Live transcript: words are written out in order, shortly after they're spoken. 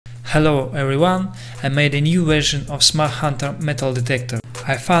Hello everyone, I made a new version of Smart Hunter metal detector.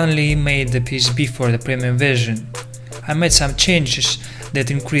 I finally made the PCB for the premium version. I made some changes that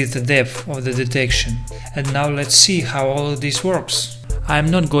increase the depth of the detection. And now let's see how all of this works. I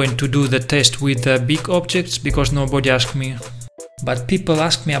am not going to do the test with the big objects because nobody asked me. But people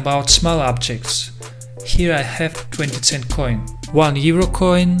ask me about small objects. Here I have 20-cent coin, 1 euro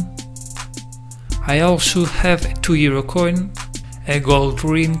coin. I also have a 2 euro coin, a gold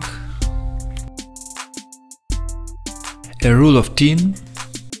ring, a roll of tin,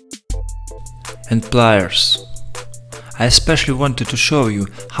 and pliers. I especially wanted to show you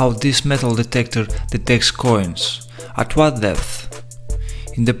how this metal detector detects coins. At what depth?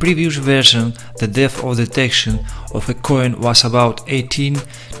 In the previous version, the depth of detection of a coin was about 18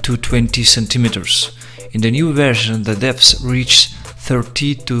 to 20 centimeters. In the new version, the depths reach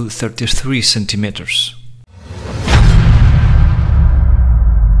 30 to 33 centimeters.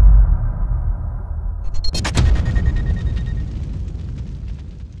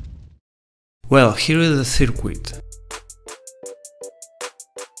 Well, here is the circuit.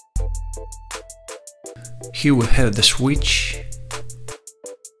 Here we have the switch,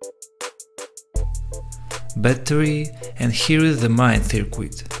 battery, and here is the main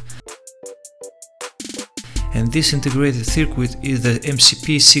circuit. And this integrated circuit is the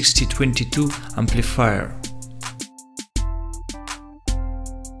MCP6022 amplifier.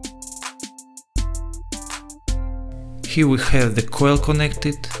 Here we have the coil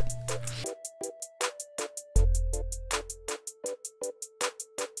connected.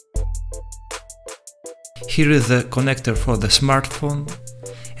 Here is the connector for the smartphone,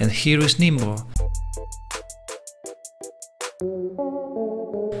 and here is N.E.C.O.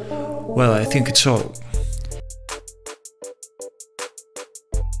 Well, I think it's all.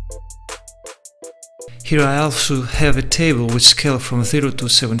 Here I also have a table with scale from 0 to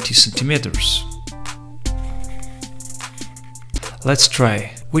 70 centimeters. Let's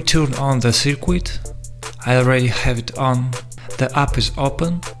try. We turn on the circuit. I already have it on. The app is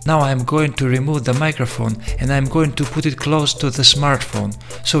open. Now I am going to remove the microphone and I am going to put it close to the smartphone,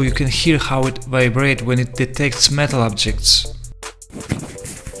 so you can hear how it vibrates when it detects metal objects.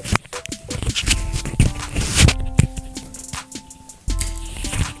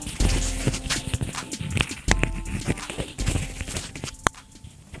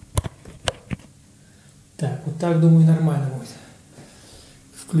 Так, вот так, думаю, нормально будет.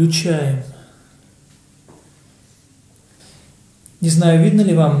 Включаем. Не знаю, видно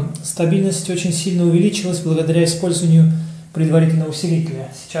ли вам, стабильность очень сильно увеличилась благодаря использованию предварительного усилителя.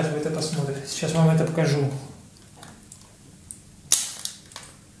 Сейчас вы это посмотрите. Сейчас вам это покажу.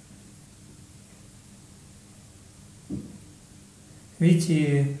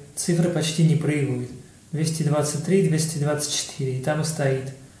 Видите, цифры почти не прыгают. 223, 224. И там и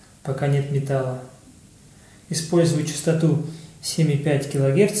стоит, пока нет металла. Использую частоту 7,5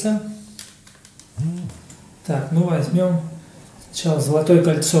 кГц. Так, ну возьмем сначала золотое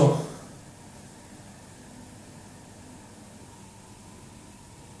кольцо.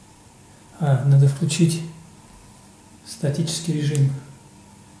 Надо включить статический режим.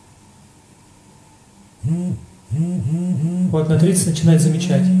 Вот на 30 начинает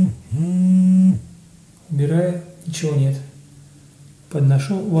замечать. Убираю, ничего нет.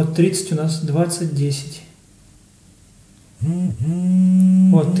 Подношу. Вот 30 у нас 20, 10.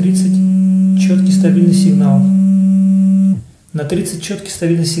 Вот 30, четкий стабильный сигнал. На 30 четкий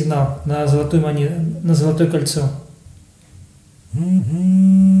стабильный сигнал на золотую монету, на золотое кольцо.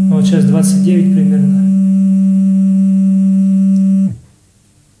 Вот сейчас 29 примерно.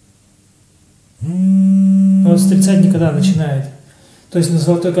 Вот с тридцатника, да, начинает. То есть на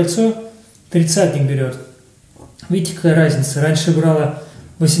золотое кольцо тридцатник берет. Видите, какая разница? Раньше брала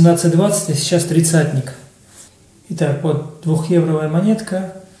 18-20, а сейчас тридцатник. Итак, вот 2-евровая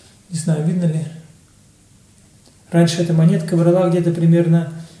монетка. Не знаю, видно ли. Раньше эта монетка брала где-то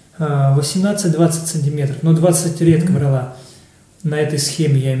примерно 18-20 сантиметров. Но 20 редко брала. На этой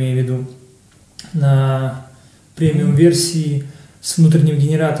схеме я имею в виду. На премиум версии с внутренним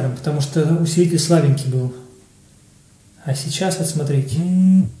генератором. Потому что усилитель слабенький был. А сейчас, вот смотрите.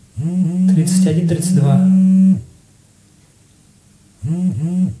 31-32.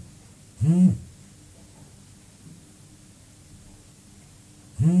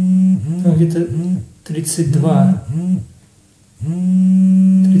 Ну, где-то 32,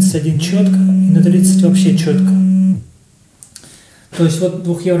 31 четко, и на 30 вообще четко. То есть вот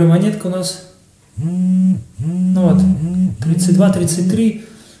 2-евровая монетка у нас, ну вот, 32, 33,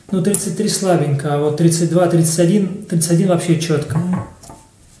 ну 33 слабенько, а вот 32, 31 вообще четко.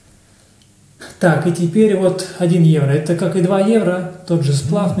 Так, и теперь вот 1 евро. Это как и 2 евро, тот же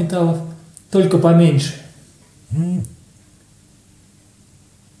сплав металлов, только поменьше.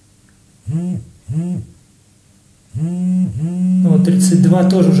 Вот 32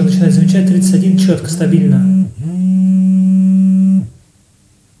 тоже уже начинает замечать, 31 четко, стабильно.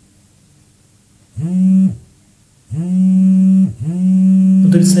 Ну,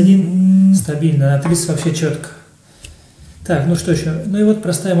 31 стабильно, а 30 вообще четко. Так, ну что еще? Ну и вот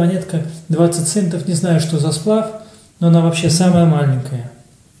простая монетка, 20 центов, не знаю, что за сплав, но она вообще самая маленькая.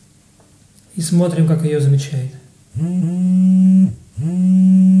 И смотрим, как ее замечает.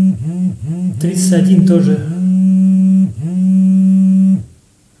 31 тоже.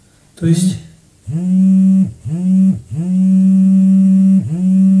 То есть...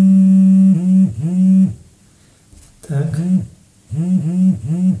 Так.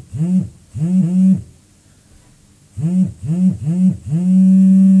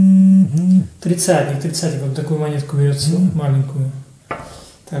 30, вот такую монетку берется, маленькую.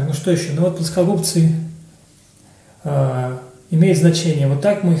 Так, ну что еще? Ну вот плоскогубцы имеют значение. Вот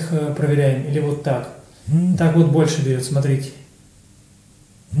так мы их проверяем или вот так. Так вот больше берет, смотрите.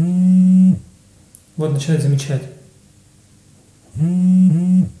 Вот начинает замечать.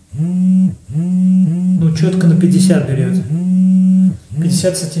 Ну четко на 50 берет.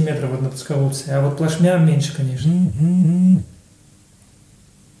 50 сантиметров вот на плоскогубце. А вот плашмя меньше, конечно.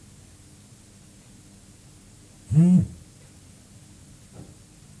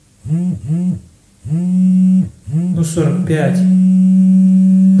 Ну 45.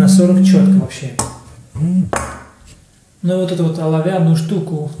 На 40 четко вообще. Ну и вот эту вот оловянную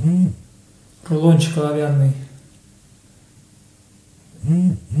штуку, рулончик оловянный.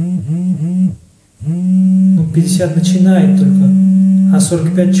 Ну 50 начинает только, а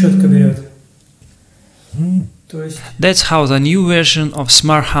 45 четко берет. То есть... That's how the new version of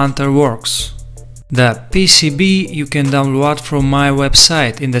Smart Hunter works. The PCB you can download from my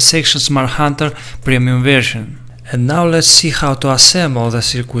website in the section Smart Hunter Premium version. And now let's see how to assemble the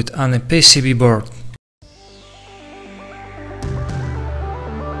circuit on a PCB board.